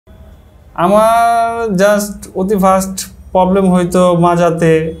আমার জাস্ট অতি first problem হইতো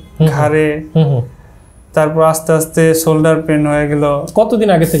মাজাতে, ঘাড়ে, তারপর আস্তে আস্তে শোল্ডার পেন হয়ে গেল। কতদিন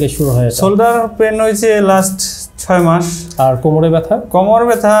আগে থেকে শুরু হয়েছে? শোল্ডার পেন হয়েছে লাস্ট 6 মাস। আর কোমরে ব্যথা? কোমর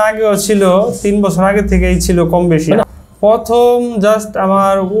ব্যথা আগেও ছিল, 3 বছর আগে থেকেই ছিল কম বেশি। প্রথম জাস্ট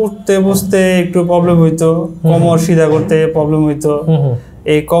আমার উঠতে বসতে একটু প্রবলেম হইতো, কোমর সিধা করতে প্রবলেম হইতো।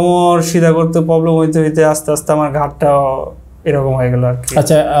 এই কোমর সিধা করতে প্রবলেম হইতে হইতে আস্তে আস্তে আমার ঘাটটা এরকম হয়ে গেল আর কি।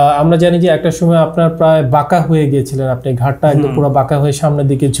 আচ্ছা, আমরা জানি যে একটা সময় আপনার প্রায় বাঁকা হয়ে গিয়েছিলেন, আপনি ঘাটটা একদম পুরো বাঁকা হয়ে সামনের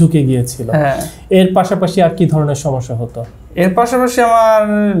দিকে ঝুঁকে গিয়েছিল। এর পাশাপাশি আর কি ধরনের সমস্যা হতো? এর পাশাপাশি আমার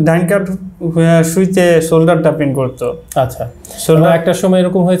ডাইন কাট শুইতে শোল্ডারটা পেন করতো। আচ্ছা, শোল্ডার একটা সময়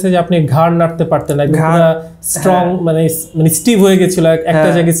এরকম হয়েছে যে আপনি ঘাড় নাড়তে পারতেন না, পুরো স্ট্রং মানে স্টিভ হয়ে গিয়েছিল, একটা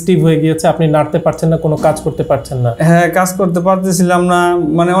জায়গায় স্টিভ হয়ে গিয়েছে, আপনি নাড়তে পারছেন না, কোনো কাজ করতে পারছেন না। হ্যাঁ, কাজ করতে পারতেছিলাম না,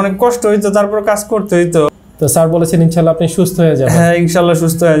 মানে অনেক কষ্ট হইতো, তারপর কাজ করতে হইতো। তো স্যার বলেছেন ইনশাআল্লাহ আপনি সুস্থ হয়ে যাবেন। হ্যাঁ, ইনশাআল্লাহ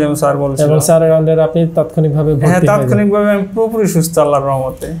সুস্থ হয়ে যাবেন স্যার বলেছেন। এবং স্যারের আন্ডারে আপনি তাৎক্ষণিকভাবে ভর্তি হন? হ্যাঁ, তাৎক্ষণিকভাবে আমি পুরোপুরি সুস্থ আল্লাহর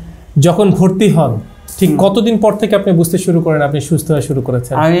রহমতে। যখন ভর্তি হন ঠিক কতদিন পর থেকে আপনি বুঝতে শুরু করেন আপনি সুস্থ হওয়া শুরু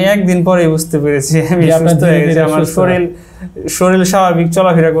করেছেন? আমি একদিন পরেই বুঝতে পেরেছি আমি সুস্থ হয়ে গেছি, আমার শরীর স্বাভাবিক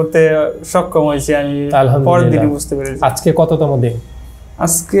চলাফেরা করতে সক্ষম হয়েছি, আমি পরের দিনই বুঝতে পেরেছি। আজকে কততম দিন?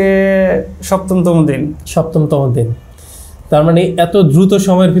 আজকে 7তম দিন। 7তম দিন। তার মানে এত দ্রুত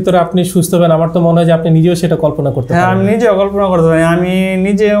সময়ের ভিতরে আপনি সুস্থ হবেন, আমার তো মনে হয় যে আপনি নিজেও সেটা কল্পনা করতে পারেন। হ্যাঁ, আমি নিজেও কল্পনা করতে পারি, আমি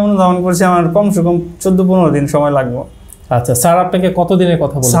নিজে অনুধাবন করছি আমার কমসে কম 14-15 দিন সময় লাগবে। আচ্ছা, স্যার আপনাকে কতদিনের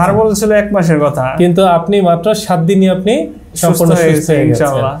কথা বলেছেন? স্যার বলেছিল 1 মাসের কথা, কিন্তু আপনি মাত্র 7 দিনই আপনি সম্পূর্ণ সুস্থ হয়ে গেছেন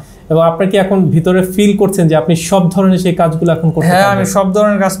ইনশাআল্লাহ। এবং আপনি কি এখন ভিতরে ফিল করছেন যে আপনি সব ধরনের সেই কাজগুলো এখন করতে পারবেন? হ্যাঁ, আমি সব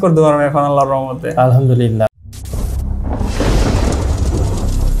ধরনের কাজ করতে পারবো এখন আল্লাহর রহমতে, আলহামদুলিল্লাহ।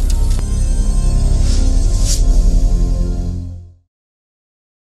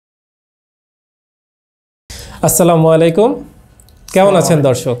 আসসালামু আলাইকুম, কেমন আছেন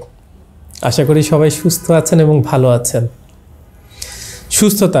দর্শক? আশা করি সবাই সুস্থ আছেন এবং ভালো আছেন।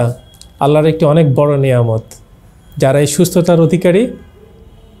 সুস্থতা আল্লাহর একটি অনেক বড় নিয়ামত। যারা এই সুস্থতার অধিকারী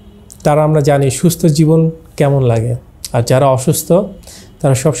তারা আমরা জানি সুস্থ জীবন কেমন লাগে, আর যারা অসুস্থ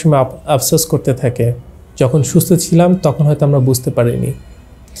তারা সবসময় আফসোস করতে থাকে যখন সুস্থ ছিলাম তখন হয়তো আমরা বুঝতে পারিনি।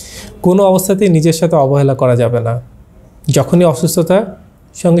 কোনো অবস্থাতেই নিজের সাথে অবহেলা করা যাবে না। যখনই অসুস্থতা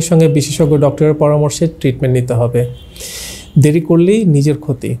সঙ্গে সঙ্গে বিশেষজ্ঞ ডক্টরের পরামর্শে ট্রিটমেন্ট নিতে হবে। দেরি করলেই নিজের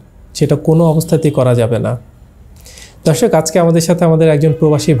ক্ষতি, সেটা কোনো অবস্থাতেই করা যাবে না। দর্শক, আজকে আমাদের সাথে আমাদের একজন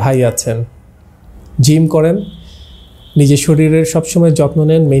প্রবাসী ভাই আছেন, জিম করেন, নিজের শরীরের সবসময় যত্ন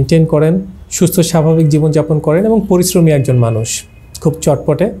নেন, মেনটেন করেন, সুস্থ স্বাভাবিক জীবনযাপন করেন এবং পরিশ্রমী একজন মানুষ, খুব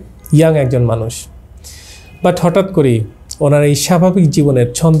চটপটে ইয়াং একজন মানুষ। বাট হঠাৎ করেই ওনার এই স্বাভাবিক জীবনের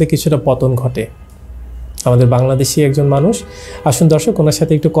ছন্দে কিছুটা পতন ঘটে। আমাদের বাংলাদেশি একজন মানুষ। আসুন দর্শক, ওনার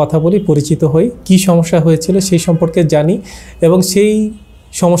সাথে একটু কথা বলি, পরিচিত হই, কী সমস্যা হয়েছিল সেই সম্পর্কে জানি এবং সেই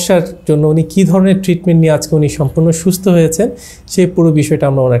সমস্যার জন্য উনি কী ধরনের ট্রিটমেন্ট নিয়ে আজকে উনি সম্পূর্ণ সুস্থ হয়েছেন সেই পুরো বিষয়টা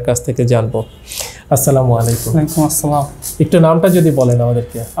আমরা ওনার কাছ থেকে জানবো। আসসালামু আলাইকুম। ওয়ালাইকুম আসসালাম। একটু নামটা যদি বলেন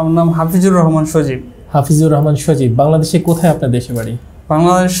আমাদেরকে। আমার নাম হাফিজুর রহমান সজীব। হাফিজুর রহমান সজীব। বাংলাদেশে কোথায় আপনার দেশে বাড়ি?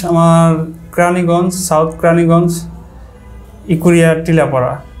 বাংলাদেশ আমার কেরানীগঞ্জ, সাউথ কেরানীগঞ্জ, ইকুরিয়া,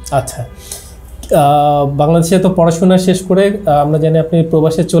 টিলাপাড়া। আচ্ছা, বাংলাদেশে তো পড়াশোনা শেষ করে আমরা জানি আপনি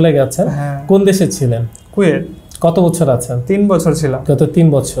প্রবাসে চলে গেছেন। কোন দেশে ছিলেন? কুয়েত। কত বছর আছেন? 3 বছর ছিলাম। গত 3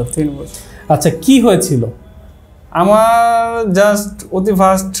 বছর। 3 বছর। আচ্ছা, কি হয়েছিল? আমার জাস্ট অতি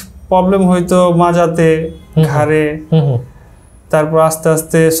ফার্স্ট প্রবলেম হইতো মাজাতে, ঘাড়ে, তারপর আস্তে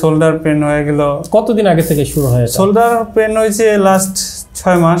আস্তে শোল্ডার পেন হয়ে গেল। কতদিন আগে থেকে শুরু হয়েছে? শোল্ডার পেন হয়েছে লাস্ট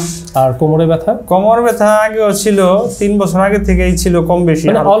 6 মাস। আর কোমরে ব্যথা? কোমর ব্যথা আগেও ছিল, 3 বছর আগে থেকেই ছিল কম বেশি,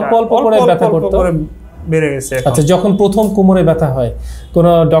 অল্প অল্প করে ব্যথা করতে বেড়ে গেছে। আচ্ছা, যখন প্রথম কোমরে ব্যথা হয় কোন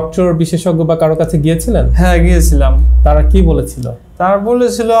ডক্টর বিশেষজ্ঞ বা কারো কাছে গিয়েছিলেন? হ্যাঁ, গিয়েছিলাম। তারা কি বলেছিল? তারা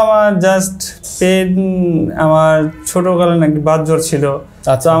বলেছিল আমার জাস্ট পেন, আমার ছোটকালে নাকি বাত জ্বর ছিল।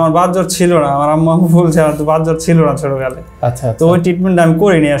 আচ্ছা, আমার বাত জ্বর ছিল না, আমার আম্মা বলছে আমার তো বাত জ্বর ছিল না ছোটকালে। আচ্ছা, তো ওই ট্রিটমেন্ট আমি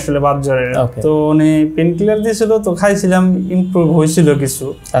করিনি আসলে বাত জ্বরের। তো উনি পেন কিলার দিয়েছিল, তো খাইছিলাম, ইমপ্রুভ হয়েছিল কিছু।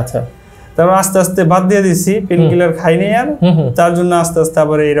 আচ্ছা, তারপর আস্তে আস্তে বাদ দিয়ে দিছি, পেন কিলার খাইনি আর, তার জন্য আস্তে আস্তে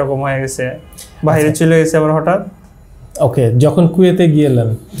আবার এইরকম হয়ে গেছে, বাইরে চলে গেছে আবার হঠাৎ। ওকে, যখন কুয়েতে গিয়েলেন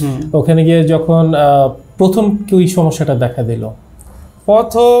ওখানে গিয়ে যখন প্রথম কি সমস্যাটা দেখা দিল?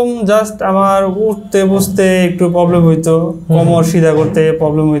 প্রথম জাস্ট আমার উঠতে বসতে একটু প্রবলেম হইতো, কোমর সিধা করতে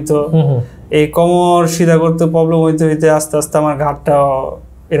প্রবলেম হইতো। এই কোমর সিধা করতে প্রবলেম হইতে হইতে আস্তে আস্তে আমার ঘাটটা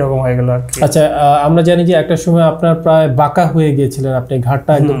এরকম হয়ে গেল আর কি। আচ্ছা, আমরা জানি যে একটা সময় আপনার প্রায় বাঁকা হয়ে গিয়েছিলেন, আপনি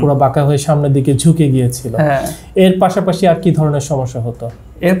ঘাটটা একদম পুরো বাঁকা হয়ে সামনের দিকে ঝুঁকে গিয়েছিল। এর পাশাপাশি আর কি ধরনের সমস্যা হতো?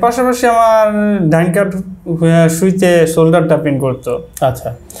 এর পাশাপাশি আমার ডাইন কাট শুইতে শোল্ডারটা পেন করতো। আচ্ছা,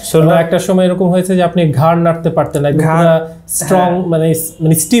 একটা সময় এরকম হয়েছে যে আপনি ঘাড় নাড়তে পারতেন না, স্ট্রং মানে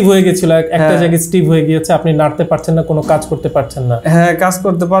স্টিভ হয়ে গেছিল, একটা জায়গায় স্টিভ হয়ে গিয়েছে, আপনি নাড়তে পারছেন না, কোনো কাজ করতে পারছেন না। হ্যাঁ, কাজ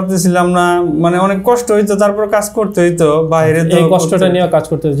করতে পারতেছিলাম না, মানে অনেক কষ্ট হইতো, তারপর কাজ করতে হইতো বাইরে। এই কষ্টটা নিয়ে কাজ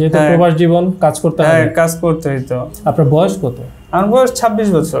করতে হতো, যেহেতু প্রবাস জীবন, কাজ করতে হয়। হ্যাঁ, কাজ করতে হইতো। আপনার বয়স কত? আমার বয়স 26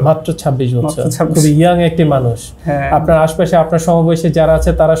 বছর। মাত্র 26 বছর, খুব ইয়াং একটি মানুষ। আপনার আশপাশে আপনার সমবয়সী যারা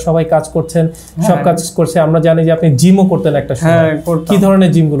আছে তারা সবাই কাজ করছেন, সব কাজ করছে। আমরা জানি যে আপনি জিমও করতেন একটা সময়। কি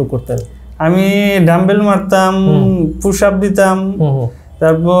ধরনের জিম গুলো করতেন? আমি ডাম্বেল মারতাম, পুশ আপ দিতাম,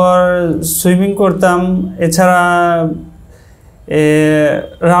 তারপর সুইমিং করতাম, এছাড়া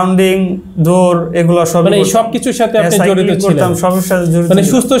রাউন্ডিং, দৌড়, এগুলো সব, মানে সবকিছুর সাথে আপনি জড়িত ছিলেন। সবের সাথে জড়িত। মানে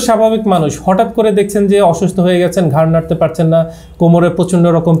সুস্থ স্বাভাবিক মানুষ, হঠাৎ করে দেখছেন যে অসুস্থ হয়ে গেছেন, ঘাড় নাড়তে পারছেন না, কোমরে প্রচন্ড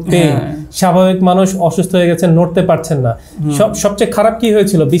রকম পেইন। স্বাভাবিক মানুষ অসুস্থ হয়ে গেছেন, নড়তে পারছেন না। সবচেয়ে খারাপ কি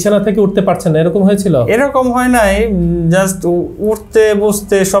হয়েছিল? বিছানা থেকে উঠতে পারছেন না, এরকম হয়েছিল? এরকম হয় নাই, জাস্ট উঠতে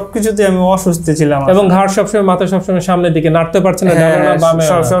বসতে সবকিছুতে আমি অসুস্থ ছিলাম। এবং ঘাড় সবসময়, মাথা সবসময় সামনের দিকে, নাড়তে পারছেন না, ডানে না বামে,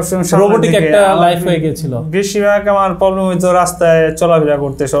 রোবটিক একটা লাইফ হয়ে গিয়েছিল। বেশিরভাগ আমার প্রবলেম হইতো রাস্তায় চলাফেরা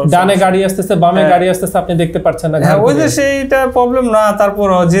করতে, ডানে গাড়ি আসতেছে, বামে গাড়ি আসতেছে, আপনি দেখতে পাচ্ছেন না। ওই যে সেইটা প্রবলেম না, তারপর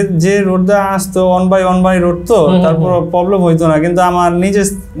যে রোডটা আসতো ওয়ান বাই রোড, তো তারপর প্রবলেম হইতো না, কিন্তু আমার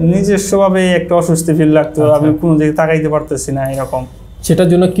নিজস্ব ভাবে একটা অস্বস্তি ফিল লাগতো, আমি কোনো দিকে তাকাইতে পারতেছি না এরকম। সেটার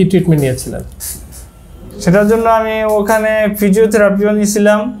জন্য কি ট্রিটমেন্ট নিয়েছিলেন? সেটার জন্য আমি ওখানে ফিজিওথেরাপিও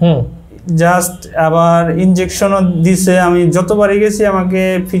নিয়েছিলাম, জাস্ট আবার ইনজেকশনও দিছে। আমি যতবারই গেছি আমাকে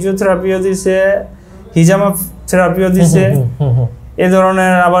ফিজিওথেরাপিও দিছে, হিজামা থেরাপিও দিছে, এই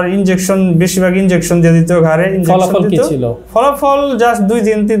ধরনের। আবার ইনজেকশন, বেশিরভাগ ইনজেকশন দিয়ে দিত ঘাড়ে। ফলাফল কি ছিল? ফলাফল জাস্ট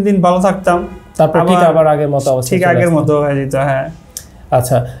 2-3 দিন ভালো থাকতাম, তারপর ঠিক আবার আগের মতো অবস্থা, ঠিক আগের মতো হয়ে যেত। হ্যাঁ।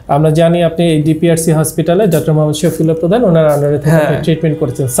 আচ্ছা, আমরা জানি আপনি এই ডিপিআরসি হসপিটালে ডক্টর.Md.Shafiullah প্রধান, ওনার আন্ডারে থেকে ট্রিটমেন্ট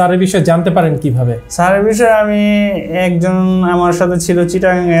করেছেন। স্যারের বিষয়ে জানতে পারেন কিভাবে? স্যারের বিষয়ে আমি একজন আমার সাথে ছিল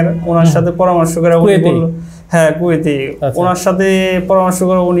চিটাগাং এর, ওনার সাথে পরামর্শ করে উনি বলল, হ্যাঁ কুয়েতে, ওনার সাথে পরামর্শ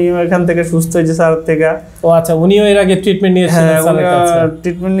করে উনি এখান থেকে সুস্থ হয়েছে স্যার থেকে। ও আচ্ছা, উনিও এর আগে ট্রিটমেন্ট নিয়েছিলেন স্যারের কাছে?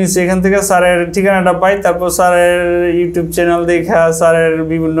 ট্রিটমেন্ট নিয়েছে এখান থেকে, স্যারের ঠিকানাটা পাই, তারপর স্যারের ইউটিউব চ্যানেল দেখা, স্যারের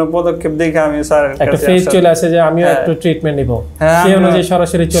বিভিন্ন পদক্ষেপ দেখে আমি স্যারের একটা ফেজ চলে আসে যে আমিও একটু ট্রিটমেন্ট নিব, সেই অনুযায়ী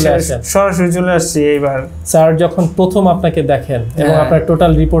সরাসরি চলে আসেন। সরাসরি চলে আসছি এইবার। স্যার যখন প্রথম আপনাকে দেখেন এবং আপনার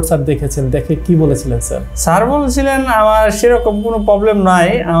টোটাল রিপোর্ট স্যার দেখেছেন, দেখে কি বলেছিলেন স্যার? স্যার বলেছিলেন আমার সেরকম কোনো প্রবলেম নাই,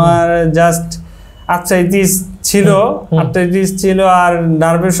 আমার জাস্ট আর্থ্রাইটিস ছিল আর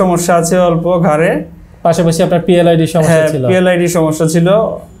নার্ভের সমস্যা আছে অল্প ঘাড়ে, পাশাপাশি আপনার পিএলআইডি সমস্যা ছিল। পিএলআইডি সমস্যা ছিল।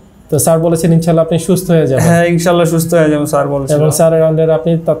 তো স্যার বলেছেন ইনশাআল্লাহ আপনি সুস্থ হয়ে যাবেন। হ্যাঁ, ইনশাআল্লাহ সুস্থ হয়ে যাবেন স্যার বলেছেন। এবং স্যারের আন্ডারে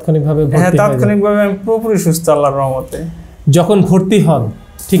আপনি তাৎক্ষণিকভাবে ভর্তি হন? হ্যাঁ, তাৎক্ষণিকভাবে আমি পুরোপুরি সুস্থ আল্লাহর রহমতে। যখন ভর্তি হন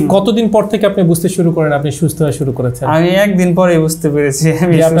ঠিক কতদিন পর থেকে আপনি বুঝতে শুরু করেন আপনি সুস্থ হওয়া শুরু করেছেন? আমি একদিন পরেই বুঝতে পেরেছি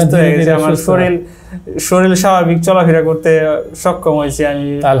আমি সুস্থ হয়ে গেছি, আমার শরীর স্বাভাবিক চলাফেরা করতে সক্ষম হয়েছি, আমি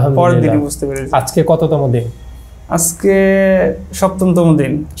পরের দিনই বুঝতে পেরেছি। আজকে কততম দিন? আজকে 7তম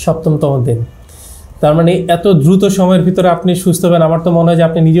দিন। 7তম দিন। তার মানে এত দ্রুত সময়ের ভিতরে আপনি সুস্থ হবেন, আমার তো মনে হয় যে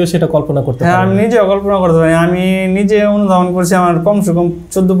আপনি নিজেও সেটা কল্পনা করতে পারেন। হ্যাঁ, আমি নিজেও কল্পনা করতে পারি, আমি নিজে অনুধাবন করছি আমার কমসে কম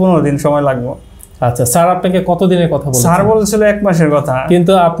 14-15 দিন সময় লাগবে। আচ্ছা, স্যার আপনাকে কত দিনের কথা বলেছেন? স্যার বলেছিল 1 মাসের কথা,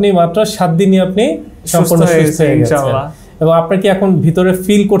 কিন্তু আপনি মাত্র 7 দিনই আপনি সম্পূর্ণ সুস্থ হয়ে গেছেন ইনশাআল্লাহ। এবং আপনি কি এখন ভিতরে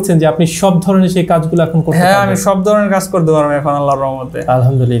ফিল করছেন যে আপনি সব ধরনের সেই কাজগুলো এখন করতে পারবেন? হ্যাঁ, আমি সব ধরনের কাজ করতে পারবো এখন আল্লাহর রহমতে,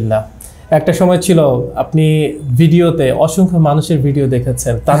 আলহামদুলিল্লাহ। একটা সময় ছিল আপনি ভিডিওতে অসংখ্য মানুষের ভিডিও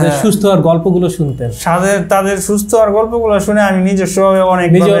দেখেছেন, তাদের সুস্থ হওয়ার গল্পগুলো শুনতেন, তাদের সুস্থ হওয়ার গল্পগুলো শুনে আমি নিজস্বভাবে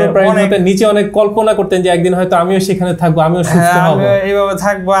নিচে অনেক কল্পনা করতেন যে একদিন হয়তো আমিও সেখানে থাকবো, আমিও সুস্থ হব, এইভাবে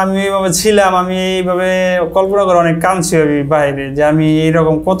থাকবো, আমি এইভাবে ছিলাম, আমি এইভাবে কল্পনা করে অনেক কাঁদছি আমি বাইরে যে আমি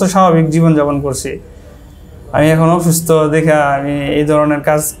এইরকম কত স্বাভাবিক জীবনযাপন করছি, আমি এখন অসুস্থ দেখে আমি এই ধরনের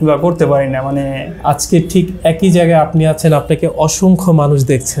কাজগুলো করতে পারি না। মানে আজকে ঠিক একই জায়গায় আপনি আছেন, আপনাকে অসংখ্য মানুষ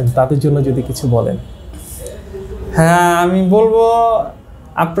দেখছেন, তাদের জন্য যদি কিছু বলেন। হ্যাঁ, আমি বলবো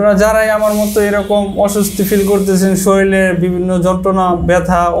আপনারা যারাই আমার মতো এরকম অস্বস্তি ফিল করতেছেন, শরীরে বিভিন্ন যন্ত্রণা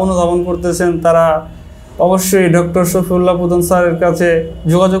ব্যথা অনুধাবন করতেছেন, তারা অবশ্যই ডক্টর শফিউল্লাহ প্রধান স্যারের কাছে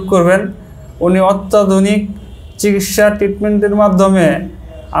যোগাযোগ করবেন। উনি অত্যাধুনিক চিকিৎসা ট্রিটমেন্টের মাধ্যমে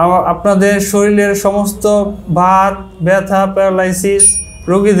আপনাদের শরীরের সমস্ত বাত ব্যথা প্যারালাইসিস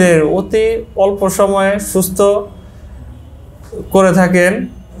রোগীদের অতি অল্প সময়ে সুস্থ করে থাকেন,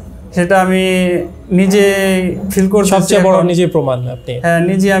 সেটা আমি নিজে ফিল করতেছি। সবচেয়ে বড় নিজে প্রমাণ আপনি। হ্যাঁ,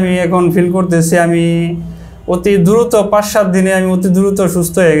 নিজে আমি এখন ফিল করতেছি, আমি অতি দ্রুত 5-7 দিনে আমি অতি দ্রুত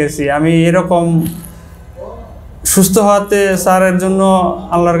সুস্থ হয়ে গেছি। আমি এরকম সুস্থ হওয়াতে স্যারের জন্য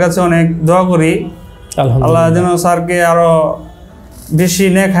আল্লাহর কাছে অনেক দোয়া করি, আল্লাহ যেন স্যারকে আরো বেশি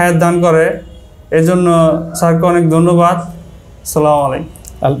নেক হায়াত দান করে, এজন্য স্যারকে অনেক ধন্যবাদ। আসসালামু আলাইকুম।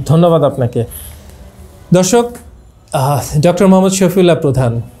 ধন্যবাদ আপনাকে। দর্শক, ডক্টর মোহাম্মদ শফিউল্লাহ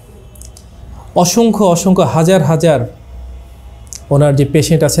প্রধান অসংখ্য অসংখ্য হাজার হাজার ওনার যে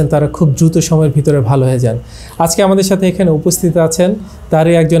পেশেন্ট আছেন তারা খুব দ্রুত সময়ের ভিতরে ভালো হয়ে যান। আজকে আমাদের সাথে এখানে উপস্থিত আছেন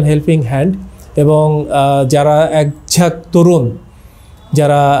তারই একজন হেল্পিং হ্যান্ড, এবং যারা এক ঝাঁক তরুণ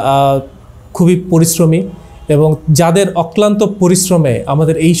যারা খুবই পরিশ্রমী এবং যাদের অক্লান্ত পরিশ্রমে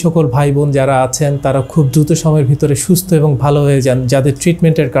আমাদের এই সকল ভাই বোন যারা আছেন তারা খুব দ্রুত সময়ের ভিতরে সুস্থ এবং ভালো হয়ে যান, যাদের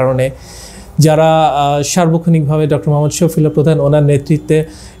ট্রিটমেন্টের কারণে, যারা সার্বক্ষণিকভাবে ডক্টর মোহাম্মদ শফিউল্লাহ প্রধান ওনার নেতৃত্বে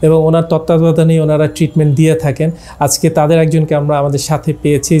এবং ওনার তত্ত্বাবধানেই ওনারা ট্রিটমেন্ট দিয়ে থাকেন। আজকে তাদের একজনকে আমরা আমাদের সাথে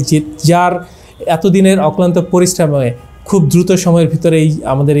পেয়েছি, যার এতদিনের অক্লান্ত পরিশ্রমে খুব দ্রুত সময়ের ভিতরে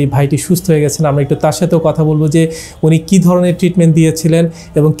আমাদের এই ভাইটি সুস্থ হয়ে গেছেন। আমরা একটু তার সাথেও কথা বলবো যে উনি কী ধরনের ট্রিটমেন্ট দিয়েছিলেন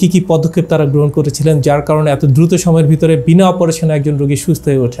এবং কি কি পদক্ষেপ তারা গ্রহণ করেছিলেন যার কারণে এত দ্রুত সময়ের ভিতরে বিনা অপারেশনে একজন রোগী সুস্থ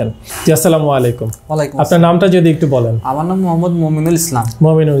হয়ে ওঠেন। জি, আসসালামু আলাইকুম। আপনার নামটা যদি একটু বলেন। আমার নাম মোহাম্মদ মমিনুল ইসলাম।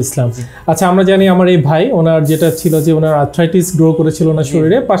 মমিনুল ইসলাম। আচ্ছা, আমরা জানি আমার এই ভাই ওনার যেটা ছিল যে ওনার আর্থ্রাইটিস গ্রো করেছিল ওনার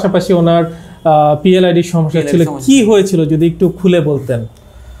শরীরে, পাশাপাশি ওনার পিএলআইডি সমস্যা ছিল। কি হয়েছিল যদি একটু খুলে বলতেন?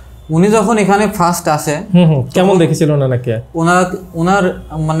 উনি যখন এখানে ফার্স্ট আসে কেমন দেখেছিলেন ওনাকে? ওনার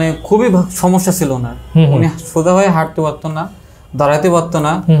মানে খুবই সমস্যা ছিল ওনার। উনি সোজা হয়ে হাঁটতে পারতো না, দাঁড়াতে পারতো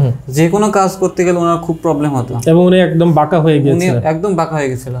না, যে কোনো কাজ করতে গেলে ওনার খুব প্রবলেম হতো এবং উনি একদম বাঁকা হয়ে গিয়েছিলেন। উনি একদম বাঁকা হয়ে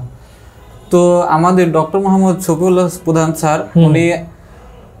গেছিল। তো আমাদের ডক্টর মোহাম্মদ শফিউল্লাহ প্রধান স্যার উনি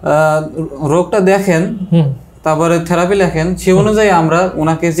রোগটা দেখেন, তারপরে থেরাপি লেখেন, সেই অনুযায়ী আমরা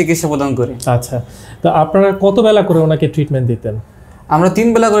ওনাকে চিকিৎসা প্রদান করি। আচ্ছা, তো আপনারা কত বেলা করে ওনাকে ট্রিটমেন্ট দিতেন? আমরা 3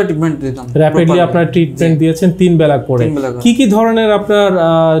 বেলা করে ট্রিটমেন্ট দিতাম। র্যাপিডলি আপনারা ট্রিটমেন্ট দিয়েছেন 3 বেলা করে। কি কি ধরনের আপনার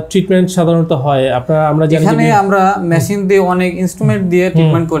ট্রিটমেন্ট সাধারণত হয়? আপনারা আমরা জানি এখানে আমরা মেশিন দিয়ে অনেক ইনস্ট্রুমেন্ট দিয়ে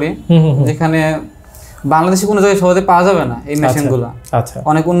ট্রিটমেন্ট করি, যেখানে বাংলাদেশে কোনো জায়গায় সহজে পাওয়া যাবে না এই মেশিনগুলো। আচ্ছা,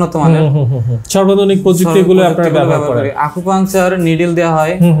 অনেক উন্নত মানের সর্বাধুনিক প্রযুক্তিগুলো আপনারা ব্যবহার করেন। আকুপাংচার নিডল দেওয়া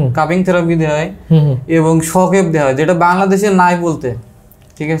হয়, কাপিং থেরাপি দেওয়া হয় এবং শকওয়েভ দেওয়া হয়, যেটা বাংলাদেশে নাই বলতে।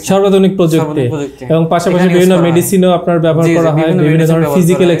 সর্বাধুনিক প্রযুক্তি এবং পাশাপাশি বিভিন্ন মেডিসিনও আপনার ব্যবহার করা হয়, বিভিন্ন ধরনের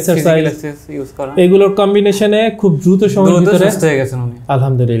ফিজিক্যাল এক্সারসাইজ ইউজ করা, এগুলোর কম্বিনেশনে খুব দ্রুত সময়ের ভিতরে সুস্থ হয়ে গেছেন উনি,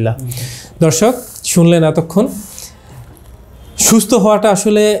 আলহামদুলিল্লাহ। দর্শক শুনলেন এতক্ষণ, সুস্থ হওয়াটা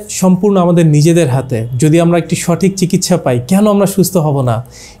আসলে সম্পূর্ণ আমাদের নিজেদের হাতে। যদি আমরা একটি সঠিক চিকিৎসা পাই, কেন আমরা সুস্থ হব না?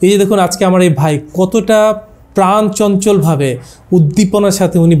 এই যে দেখুন আজকে আমার এই ভাই কতটা প্রাণ চঞ্চলভাবে উদ্দীপনার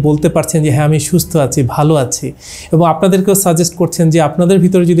সাথে উনি বলতে পারছেন যে হ্যাঁ আমি সুস্থ আছি, ভালো আছি, এবং আপনাদেরকেও সাজেস্ট করছেন যে আপনাদের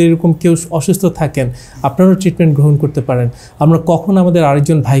ভিতরে যদি এরকম কেউ অসুস্থ থাকেন আপনারাও ট্রিটমেন্ট গ্রহণ করতে পারেন। আমরা কখন আমাদের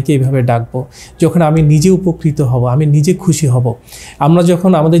আরেকজন ভাইকে এইভাবে ডাকবো? যখন আমি নিজে উপকৃত হব, আমি নিজে খুশি হব। আমরা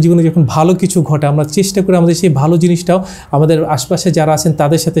যখন আমাদের জীবনে যখন ভালো কিছু ঘটে আমরা চেষ্টা করি আমাদের সেই ভালো জিনিসটাও আমাদের আশপাশে যারা আছেন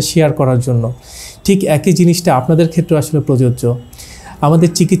তাদের সাথে শেয়ার করার জন্য। ঠিক একই জিনিসটা আপনাদের ক্ষেত্রে আসলে প্রযোজ্য। আমাদের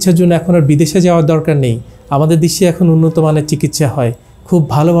চিকিৎসার জন্য এখন আর বিদেশে যাওয়ার দরকার নেই। আমাদের দেশে এখন উন্নত মানের চিকিৎসা হয়, খুব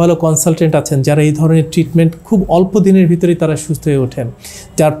ভালো ভালো কনসালটেন্ট আছেন যারা এই ধরনের ট্রিটমেন্ট খুব অল্প দিনের ভিতরেই তারা সুস্থ হয়ে ওঠেন।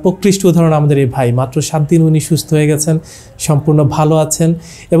 যার প্রকৃষ্ট উদাহরণ আমাদের এই ভাই, মাত্র 7 দিন উনি সুস্থ হয়ে গেছেন, সম্পূর্ণ ভালো আছেন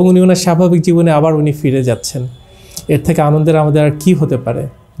এবং উনি ওনার স্বাভাবিক জীবনে আবার উনি ফিরে যাচ্ছেন। এর থেকে আনন্দের আমাদের আর কি হতে পারে?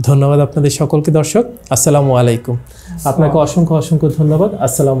 ধন্যবাদ আপনাদের সকলকে। দর্শক আসসালামু আলাইকুম, আপনাকে অসংখ্য অসংখ্য ধন্যবাদ।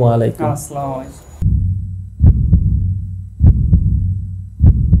 আসসালামু আলাইকুম।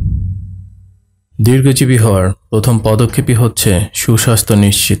 দীর্ঘজীবী হওয়ার প্রথম পদক্ষেপই হচ্ছে সুস্বাস্থ্য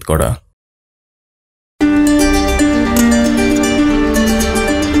নিশ্চিত করা।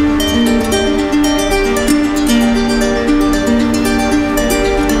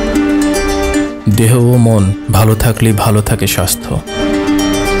 দেহ ও মন ভালো থাকলেই ভালো থাকে স্বাস্থ্য।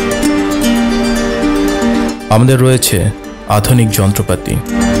 আমাদের রয়েছে আধুনিক যন্ত্রপাতি,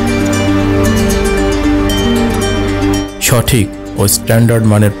 সঠিক ও স্ট্যান্ডার্ড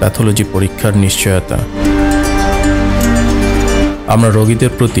মানের প্যাথোলজি পরীক্ষার নিশ্চয়তা। আমরা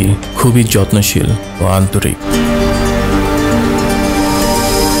রোগীদের প্রতি খুবই যত্নশীল ও আন্তরিক।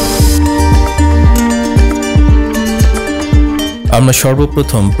 আমরা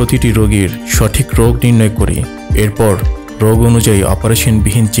সর্বপ্রথম প্রতিটি রোগীর সঠিক রোগ নির্ণয় করি, এরপর রোগ অনুযায়ী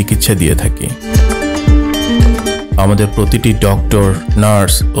অপারেশনবিহীন চিকিৎসা দিয়ে থাকি। আমাদের প্রতিটি ডক্টর,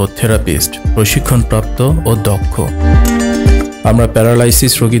 নার্স ও থেরাপিস্ট প্রশিক্ষণপ্রাপ্ত ও দক্ষ। আমরা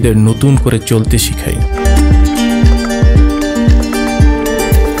প্যারালাইসিস রোগীদের নতুন করে চলতে শিখাই।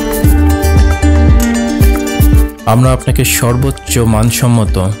 আমরা আপনাকে সর্বোচ্চ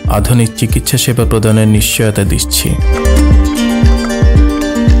মানসম্মত আধুনিক চিকিৎসা সেবা প্রদানের নিশ্চয়তা দিচ্ছি।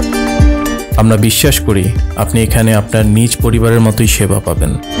 আমরা বিশ্বাস করি আপনি এখানে আপনার নিজ পরিবারের মতোই সেবা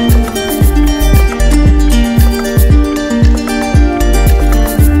পাবেন।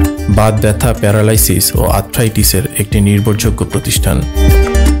 বাত ব্যথা, প্যারালাইসিস ও আর্থ্রাইটিসের একটি নির্ভরযোগ্য প্রতিষ্ঠান।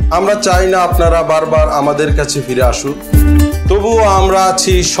 আমরা চাই না আপনারা বারবার আমাদের কাছে ফিরে আসুন, তবুও আমরা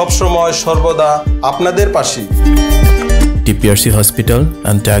আছি সবসময় সর্বদা আপনাদের পাশে। DPRC hospital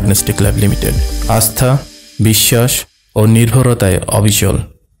and diagnostic lab limited, আস্থা, বিশ্বাস ও নির্ভরতায় অবিচল।